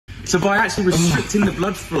So by actually restricting the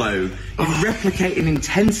blood flow, you replicate an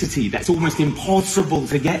intensity that's almost impossible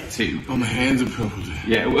to get to. Oh, my hands are purple.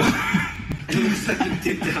 Yeah, well... It looks like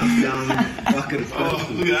you dipped down fucking look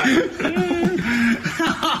at that.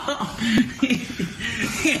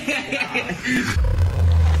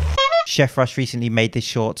 Chef Rush recently made this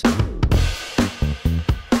short.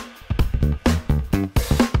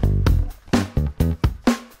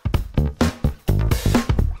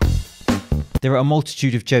 There are a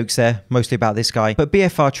multitude of jokes there, mostly about this guy, but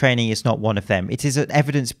BFR training is not one of them. It is an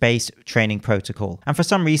evidence-based training protocol, and for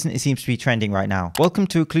some reason it seems to be trending right now. Welcome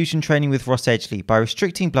to occlusion training with Ross Edgley. By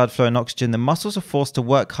restricting blood flow and oxygen, the muscles are forced to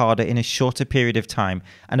work harder in a shorter period of time,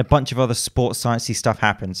 and a bunch of other sports sciencey stuff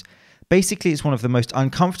happens. Basically, it's one of the most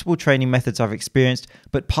uncomfortable training methods I've experienced,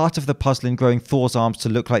 but part of the puzzle in growing Thor's arms to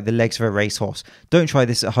look like the legs of a racehorse. Don't try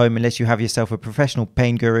this at home unless you have yourself a professional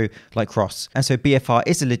pain guru like Ross. And so BFR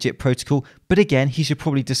is a legit protocol, but again, he should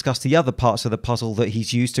probably discuss the other parts of the puzzle that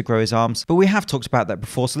he's used to grow his arms. But we have talked about that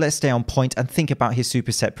before, so let's stay on point and think about his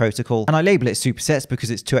superset protocol. And I label it supersets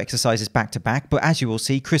because it's 2 exercises back to back, but as you will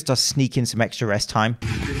see, Chris does sneak in some extra rest time.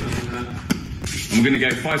 I'm going to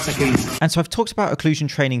go 5 seconds. And so I've talked about occlusion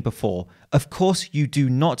training before. Of course, you do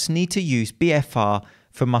not need to use BFR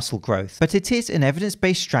for muscle growth, but it is an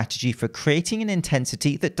evidence-based strategy for creating an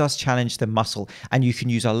intensity that does challenge the muscle, and you can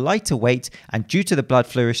use a lighter weight, and due to the blood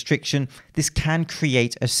flow restriction, this can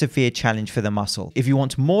create a severe challenge for the muscle. If you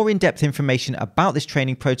want more in-depth information about this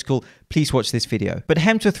training protocol, please watch this video. But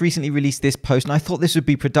Hemsworth recently released this post, and I thought this would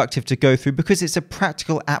be productive to go through because it's a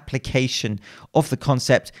practical application of the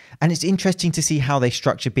concept, and it's interesting to see how they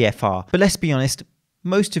structure BFR. But let's be honest,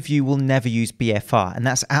 most of you will never use BFR, and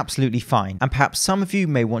that's absolutely fine. And perhaps some of you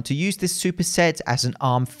may want to use this superset as an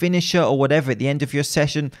arm finisher or whatever at the end of your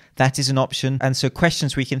session. That is an option. And so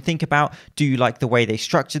questions we can think about: do you like the way they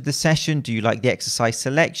structured the session? Do you like the exercise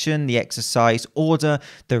selection, the exercise order,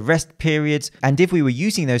 the rest periods? And if we were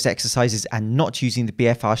using those exercises and not using the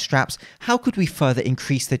BFR straps, how could we further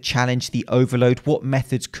increase the challenge, the overload? What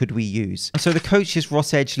methods could we use? And so the coach is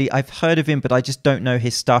Ross Edgley. I've heard of him, but I just don't know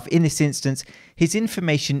his stuff. In this instance, his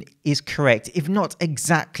information is correct, if not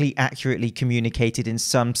exactly accurately communicated in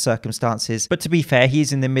some circumstances. But to be fair, he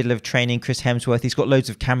is in the middle of training Chris Hemsworth. He's got loads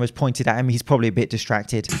of cameras pointed at him. He's probably a bit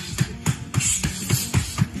distracted.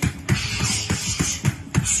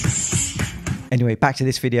 Anyway, back to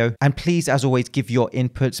this video. And please, as always, give your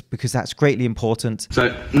inputs because that's greatly important. So,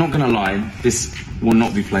 not going to lie, this will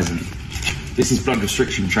not be pleasant. This is blood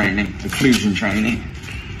restriction training, occlusion training.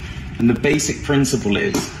 And the basic principle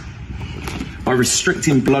is, by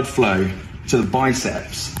restricting blood flow to the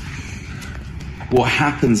biceps, what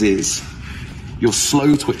happens is your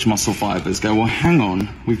slow twitch muscle fibers go, well, hang on,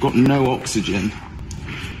 we've got no oxygen,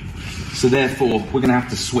 so therefore we're going to have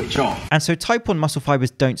to switch off. And so type 1 muscle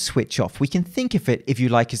fibers don't switch off. We can think of it, if you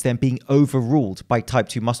like, as them being overruled by type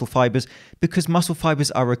 2 muscle fibers because muscle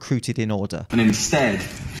fibers are recruited in order. And instead,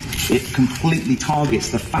 it completely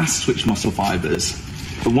targets the fast twitch muscle fibers,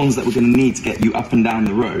 the ones that we're going to need to get you up and down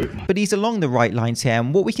the road. But he's along the right lines here,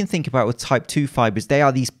 and what we can think about with type 2 fibers, they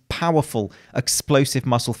are these powerful, explosive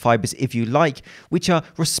muscle fibers, if you like, which are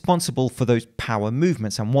responsible for those power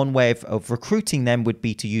movements. And one way of recruiting them would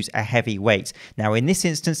be to use a heavy weight. Now, in this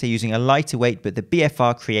instance, they're using a lighter weight, but the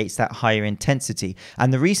BFR creates that higher intensity.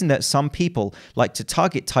 And the reason that some people like to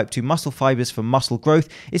target type 2 muscle fibers for muscle growth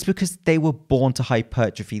is because they were born to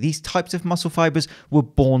hypertrophy. These types of muscle fibers were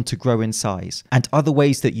born to grow in size. And other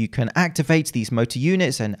ways that you can activate these motor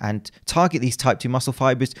units and target these type 2 muscle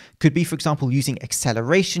fibers could be, for example, using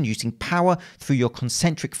acceleration, using power through your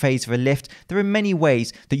concentric phase of a lift. There are many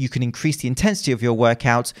ways that you can increase the intensity of your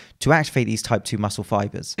workouts to activate these type 2 muscle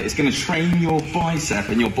fibers. It's going to train your bicep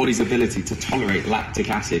and your body's ability to tolerate lactic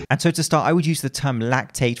acid. And so to start, I would use the term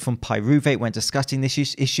lactate from pyruvate when discussing this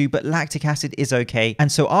issue, but lactic acid is okay.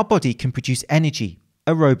 And so our body can produce energy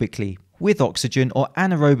aerobically with oxygen or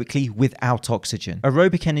anaerobically without oxygen.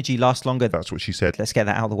 Aerobic energy lasts longer. That's what she said. Let's get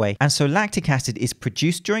that out of the way. And so lactic acid is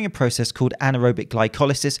produced during a process called anaerobic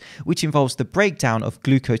glycolysis, which involves the breakdown of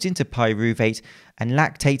glucose into pyruvate and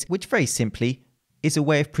lactate, which very simply is a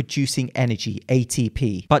way of producing energy,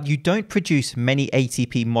 ATP. But you don't produce many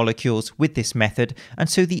ATP molecules with this method,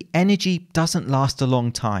 and so the energy doesn't last a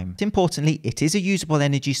long time. Importantly, it is a usable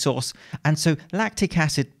energy source, and so lactic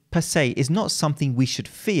acid per se is not something we should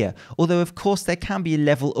fear, although of course there can be a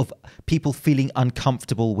level of people feeling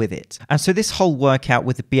uncomfortable with it. And so this whole workout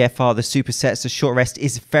with the BFR, the supersets, the short rest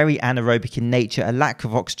is very anaerobic in nature, a lack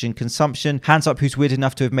of oxygen consumption. Hands up who's weird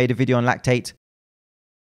enough to have made a video on lactate.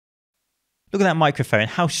 Look at that microphone,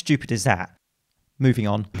 how stupid is that? Moving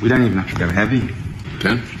on. We don't even have to go heavy.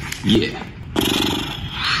 Okay. Yeah.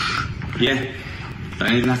 Yeah,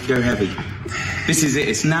 don't even have to go heavy. This is it.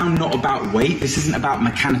 It's now not about weight. This isn't about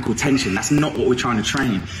mechanical tension. That's not what we're trying to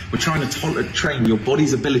train. We're trying to train your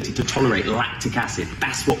body's ability to tolerate lactic acid.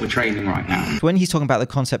 That's what we're training right now. When he's talking about the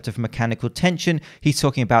concept of mechanical tension, he's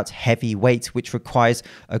talking about heavy weight, which requires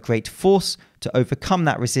a great force to overcome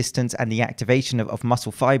that resistance and the activation of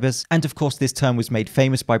muscle fibers. And of course, this term was made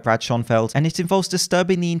famous by Brad Schoenfeld, and it involves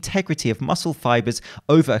disturbing the integrity of muscle fibers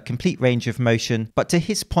over a complete range of motion. But to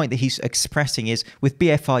his point that he's expressing is, with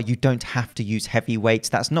BFR, you don't have to use heavy weights.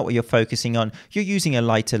 That's not what you're focusing on. You're using a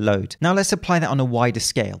lighter load. Now let's apply that on a wider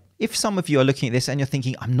scale. If some of you are looking at this and you're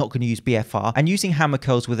thinking, I'm not going to use BFR, and using hammer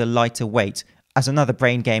curls with a lighter weight, as another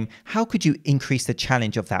brain game, how could you increase the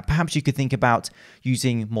challenge of that? Perhaps you could think about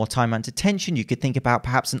using more time under tension. You could think about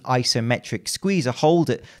perhaps an isometric squeeze, a hold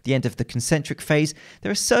at the end of the concentric phase.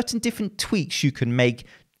 There are certain different tweaks you can make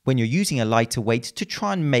when you're using a lighter weight to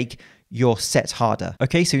try and make your set harder.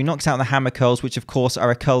 Okay, so he knocks out the hammer curls, which of course are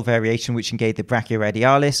a curl variation which engage the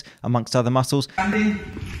brachioradialis, amongst other muscles. Standing,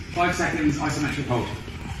 5 seconds, isometric hold.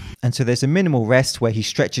 And so there's a minimal rest where he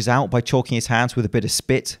stretches out by chalking his hands with a bit of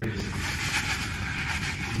spit.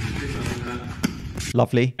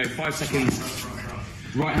 Lovely. 5 seconds.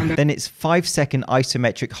 Right hand over. Then it's 5-second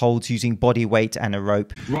isometric holds using body weight and a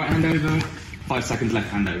rope. Right hand over. 5 seconds left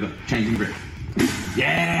hand over. Changing grip.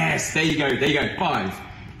 Yes! There you go. There you go. 5,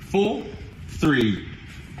 4, 3,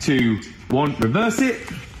 2, 1. Reverse it.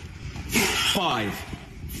 5,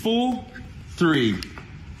 4, 3,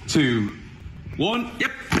 2, 1.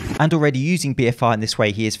 Yep. And already using BFR in this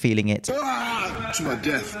way, he is feeling it. Ah, to my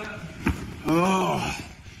death. Oh.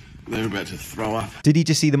 They were about to throw up. Did he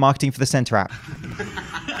just see the marketing for the Center app?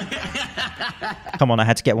 Come on, I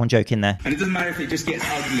had to get one joke in there. And it doesn't matter if it just gets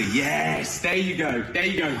ugly. Yes, there you go. There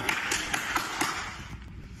you go.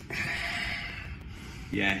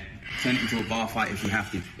 Yeah, turn it into a bar fight if you have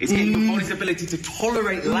to. It's getting your body's ability to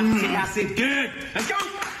tolerate lactic acid. Good. Let's go.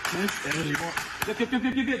 Good.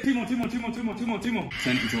 Two more.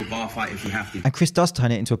 Turn it into a bar fight if you have to. And Chris does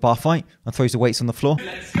turn it into a bar fight and throws the weights on the floor.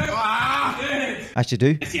 Let's go. Good. As you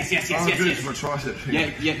do. Yes. Good for my tricep.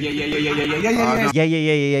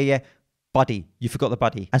 Yeah. Buddy. You forgot the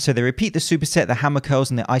buddy. And so they repeat the superset, the hammer curls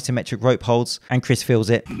and the isometric rope holds, and Chris feels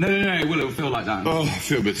it. No, it will feel like that. Oh, I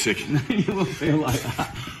feel a bit sick. It will feel like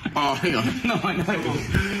that. Oh, hang on. No, I know it will.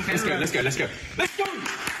 Let's go.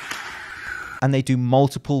 And they do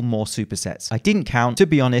multiple more supersets. I didn't count. To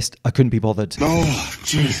be honest, I couldn't be bothered. Oh,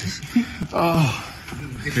 Jesus. Oh.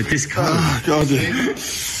 The discomfort. Oh, God. The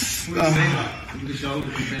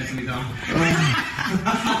shoulder compared to his arm.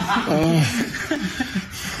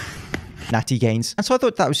 Natty gains. And so I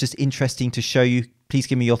thought that was just interesting to show you. Please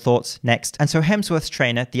give me your thoughts next. And so Hemsworth's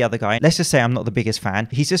trainer, the other guy, let's just say I'm not the biggest fan.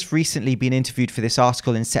 He's just recently been interviewed for this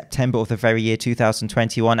article in September of the very year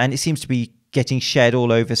 2021, and it seems to be getting shared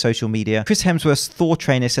all over social media. Chris Hemsworth's Thor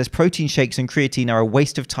trainer says protein shakes and creatine are a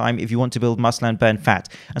waste of time if you want to build muscle and burn fat.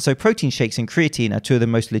 And so protein shakes and creatine are two of the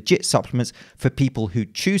most legit supplements for people who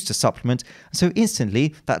choose to supplement. And so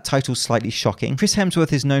instantly, that title's slightly shocking. Chris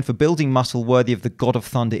Hemsworth is known for building muscle worthy of the God of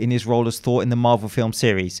Thunder in his role as Thor in the Marvel film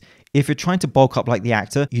series. If you're trying to bulk up like the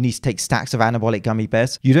actor, you need to take stacks of anabolic gummy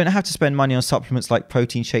bears. You don't have to spend money on supplements like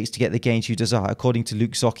protein shakes to get the gains you desire. According to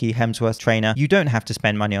Luke Zocchi, Hemsworth's trainer, you don't have to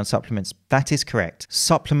spend money on supplements. That is correct.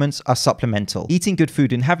 Supplements are supplemental. Eating good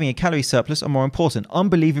food and having a calorie surplus are more important.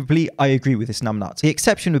 Unbelievably, I agree with this numbnut. The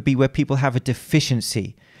exception would be where people have a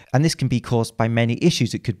deficiency. And this can be caused by many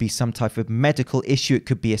issues. It could be some type of medical issue. It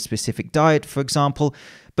could be a specific diet, for example.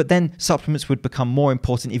 But then supplements would become more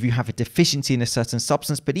important if you have a deficiency in a certain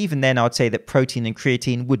substance. But even then, I would say that protein and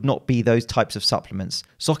creatine would not be those types of supplements.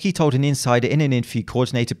 Zocchi told an insider in an interview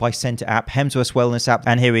coordinated by Center App, Hemsworth's wellness app,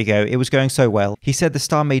 and here we go, it was going so well. He said the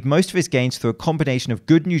star made most of his gains through a combination of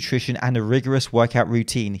good nutrition and a rigorous workout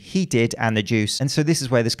routine. He did, and the juice. And so this is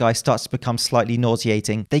where this guy starts to become slightly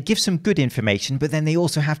nauseating. They give some good information, but then they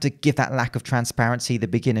also have to give that lack of transparency, the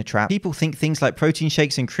beginner trap. People think things like protein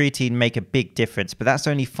shakes and creatine make a big difference, but that's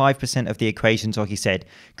only 5% of the equation, Zocchi said.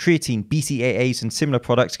 Creatine, BCAAs, and similar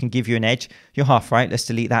products can give you an edge. You're half right, let's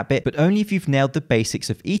delete that bit. But only if you've nailed the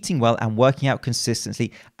basics of eating well and working out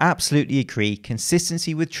consistently. Absolutely agree.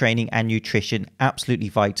 Consistency with training and nutrition, absolutely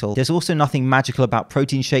vital. There's also nothing magical about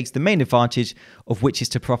protein shakes, the main advantage of which is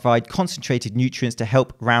to provide concentrated nutrients to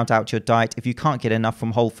help round out your diet if you can't get enough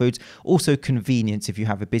from whole foods. Also convenience if you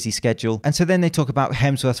have a busy schedule. And so then they talk about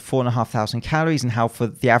Hemsworth's 4,500 calories and how for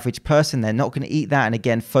the average person, they're not going to eat that. And again,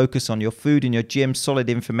 again, focus on your food and your gym, solid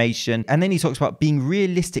information. And then he talks about being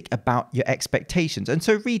realistic about your expectations. And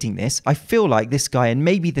so reading this, I feel like this guy and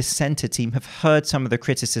maybe the center team have heard some of the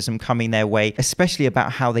criticism coming their way, especially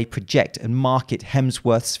about how they project and market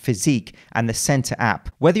Hemsworth's physique and the center app.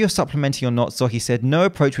 Whether you're supplementing or not, Zohi said, no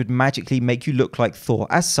approach would magically make you look like Thor.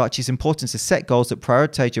 As such, it's important to set goals that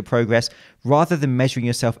prioritize your progress rather than measuring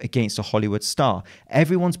yourself against a Hollywood star.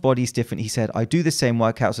 Everyone's body is different. He said, I do the same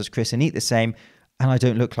workouts as Chris and eat the same, and I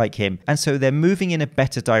don't look like him. And so they're moving in a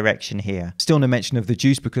better direction here. Still no mention of the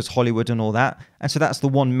juice because Hollywood and all that. And so that's the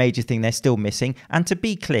one major thing they're still missing. And to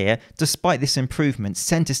be clear, despite this improvement,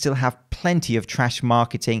 centers still have plenty of trash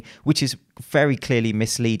marketing, which is very clearly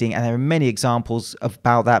misleading. And there are many examples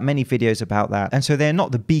about that, many videos about that. And so they're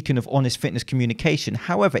not the beacon of honest fitness communication.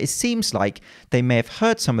 However, it seems like they may have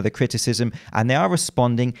heard some of the criticism and they are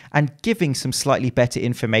responding and giving some slightly better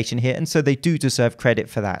information here. And so they do deserve credit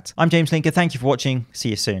for that. I'm James Linker. Thank you for watching. See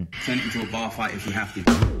you soon. Turn it into a bar fight if you have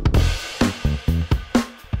to.